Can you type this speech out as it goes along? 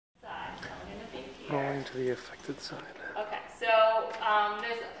rolling to the affected side. Okay, so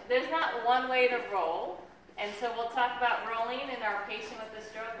there's not one way to roll, and so we'll talk about rolling in our patient with a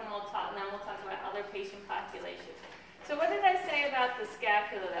stroke, and then we'll talk about other patient populations. So what did I say about the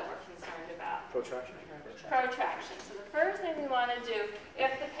scapula that we're concerned about? Protraction. Protraction. So the first thing we want to do,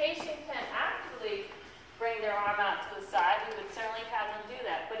 if the patient can actually bring their arm out to the side, we would certainly have them do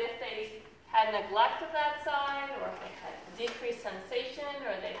that. But if they had neglect of that side, or if they had decreased sensation,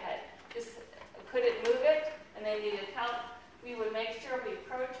 or they had just couldn't move it, and they needed help, we would make sure we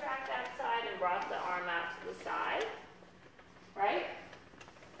protract that side and brought the arm out to the side, right?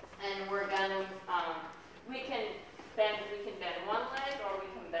 And we're going to, we can bend one leg, or we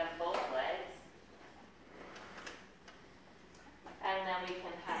can bend both legs. And then we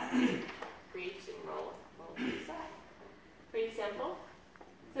can have reach and roll to the side. Pretty simple.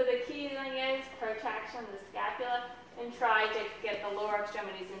 So the key thing is protraction of the scapula, and try to get the lower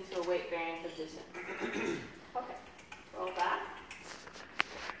extremities into a weight-bearing position. Okay, roll back.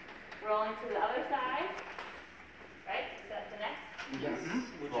 Rolling to the other side. Right? Is that the next? Yes.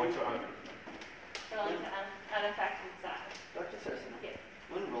 Rolling to unaffected. Rolling to unaffected side. Dr. Saracen, Yeah.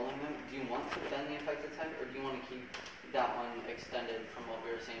 when rolling them, do you want to bend the affected side, or do you want to keep that one extended from what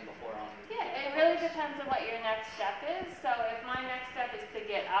we were saying before on? Yeah, it really depends on what your next step is. So if my next step is to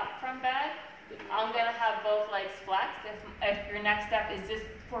get up from bed, I'm going to have both legs flexed. If your next step is just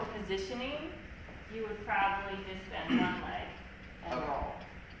for positioning, you would probably just bend one leg and roll.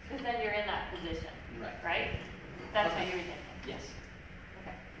 Because then you're in that position. Right? That's what you were thinking. Yes.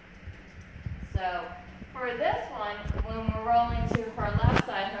 Okay. So for this one, when we're rolling to her left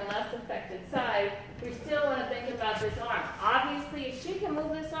side, her less affected side, we still want to think about this arm. Obviously, if she can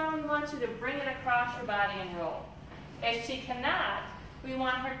move this arm, we want you to bring it across your body and roll. If she cannot, we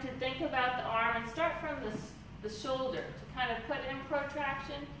want her to think about the arm and start from the shoulder to kind of put in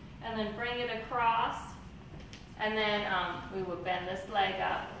protraction and then bring it across. And then we would bend this leg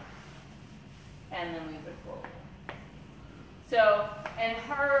up and then we would roll. So, and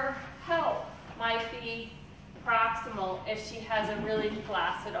her help might be proximal if she has a really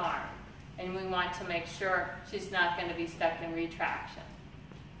flaccid arm. And we want to make sure she's not going to be stuck in retraction.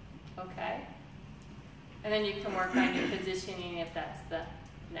 Okay? And then you can work on your positioning if that's the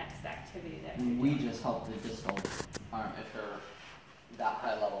next activity that you do. We just help the distal arm. If they're that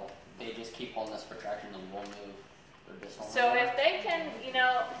high level, they just keep holding this protraction and we'll move their distal arm. So if they can, you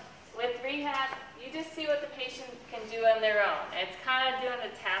know, with rehab, you just see what the patient can do on their own. It's kind of doing a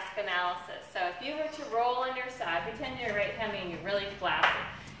task analysis. So if you were to roll on your side, pretend you're right handed and you're really flaccid,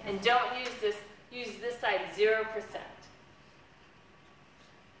 and don't use this side 0%.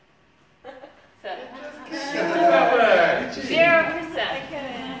 So 0%.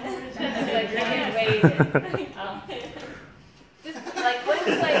 Just like when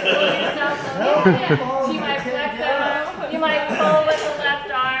you like pull yourself a little bit, you might flex that arm, you might pull with the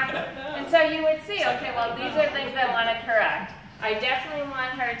left arm, and so you would see, okay, well these are things I want to correct. I definitely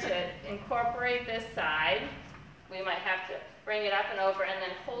want her to incorporate this side. We might have to bring it up and over and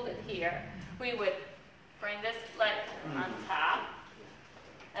then hold it here. We would bring this leg on top,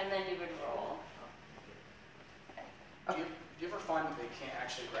 and then you would roll. Do you ever find that they can't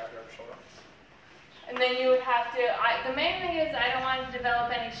actually grab their upper shoulder? And then you would have to, the main thing is I don't want to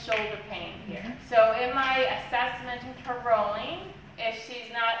develop any shoulder pain here. So in my assessment of her rolling, if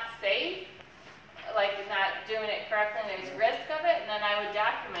she's not safe, like not doing it correctly and there's risk of it, then I would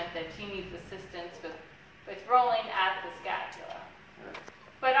document that she needs assistance with rolling at the scapula.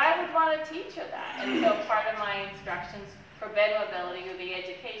 But I would want to teach her that. And so part of my instructions for bed mobility would be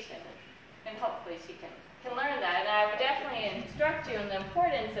education. And hopefully she can learn that. And I would definitely instruct you in the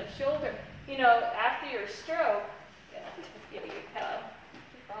importance of shoulder. You know, after your stroke, I'm going to give you a pillow.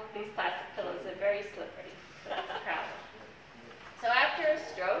 These plastic pillows are very slippery, so that's a problem. So after a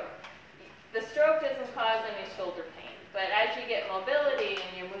stroke, the stroke doesn't cause any shoulder pain. But as you get mobility and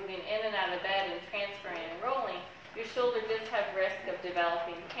you're moving in and out of bed and transferring and rolling, your shoulder does have risk of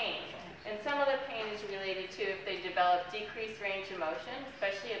developing pain. And some of the pain is related to if they develop decreased range of motion,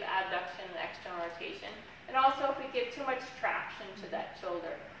 especially of abduction and external rotation. And also if we give too much traction to that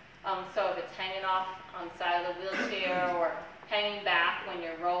shoulder. So if it's hanging off on the side of the wheelchair or hanging back when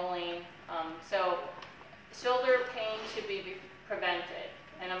you're rolling. So shoulder pain should be prevented.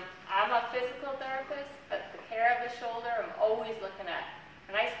 And I'm a physical therapist, but the care of the shoulder I'm always looking at.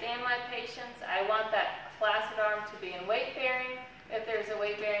 When I scan my patients, I want that flaccid arm to be in weight bearing if there's a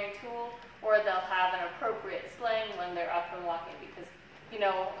weight bearing tool, or they'll have an appropriate sling when they're up and walking, because, you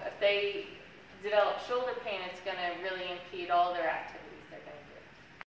know, if they develop shoulder pain, it's going to really impede all their activities.